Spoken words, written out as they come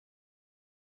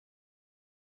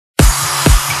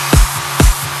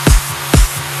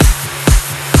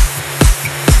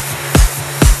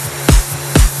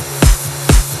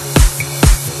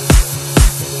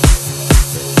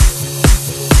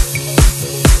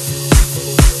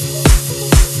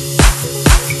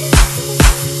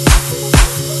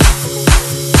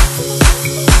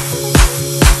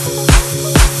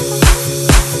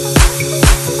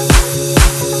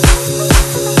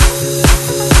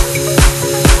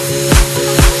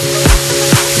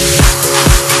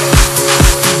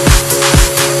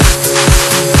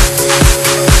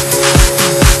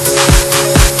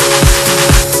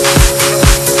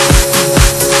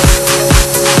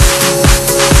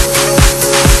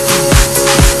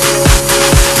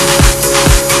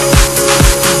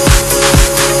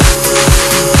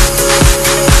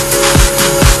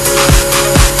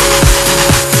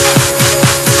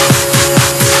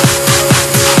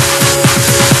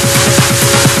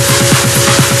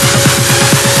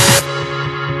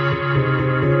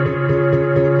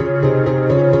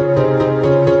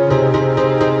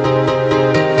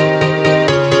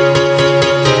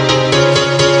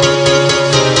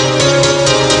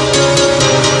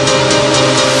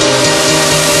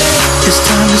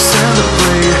to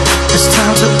celebrate. It's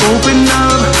time to open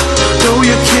up, throw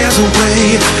your cares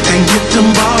away, and get them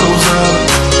bottles up.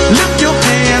 Lift your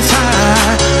hands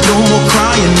high, no more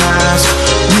crying eyes.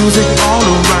 Music all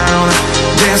around,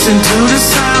 dancing to the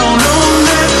sound. Don't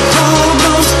let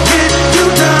problems get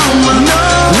you down, but no,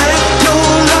 let your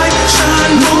light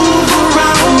shine, move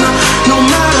around. No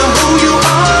matter who you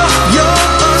are, you're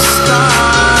a star.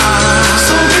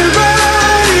 So get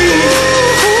ready.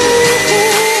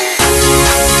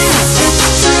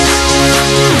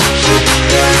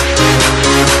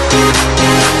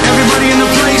 Everybody in the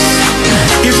place,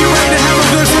 if you're ready to have a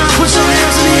good time, put your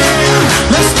hands in the air.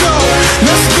 Let's go,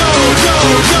 let's go, go,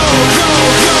 go, go,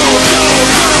 go, go,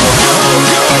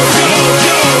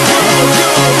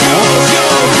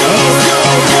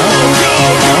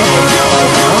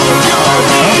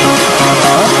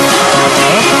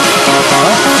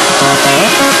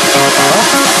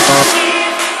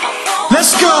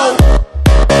 let's go.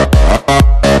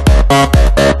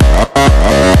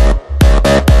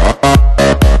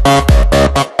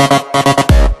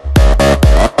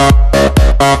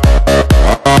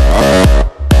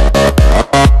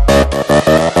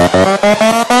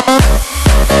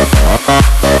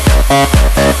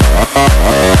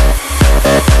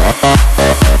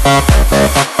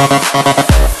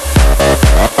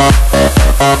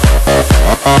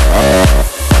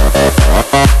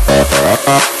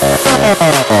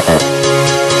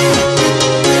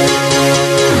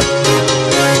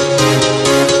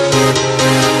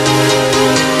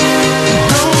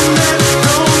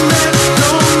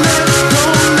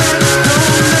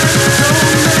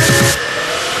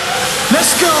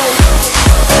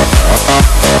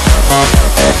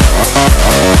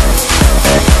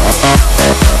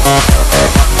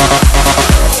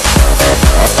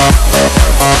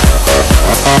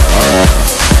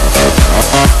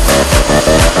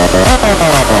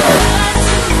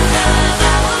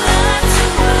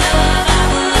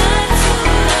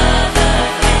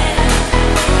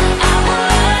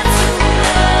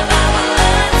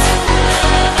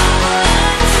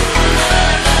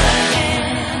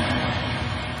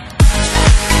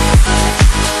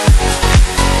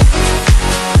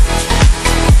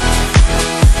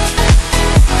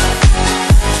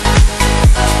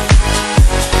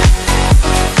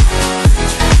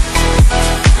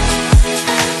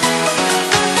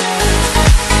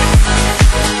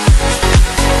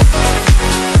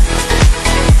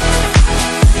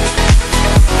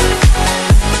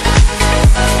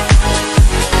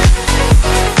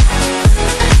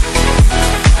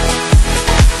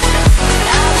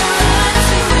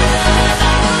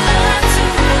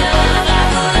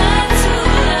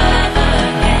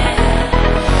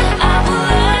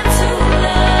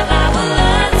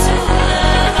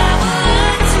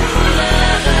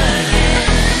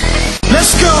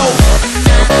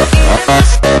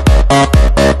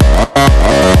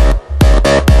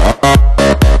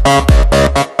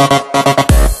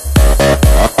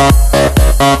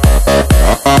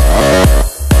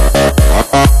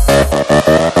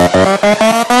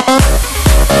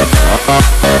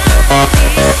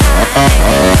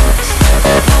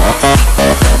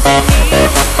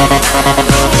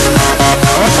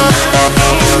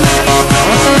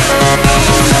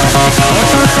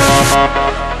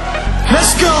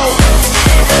 Let's go.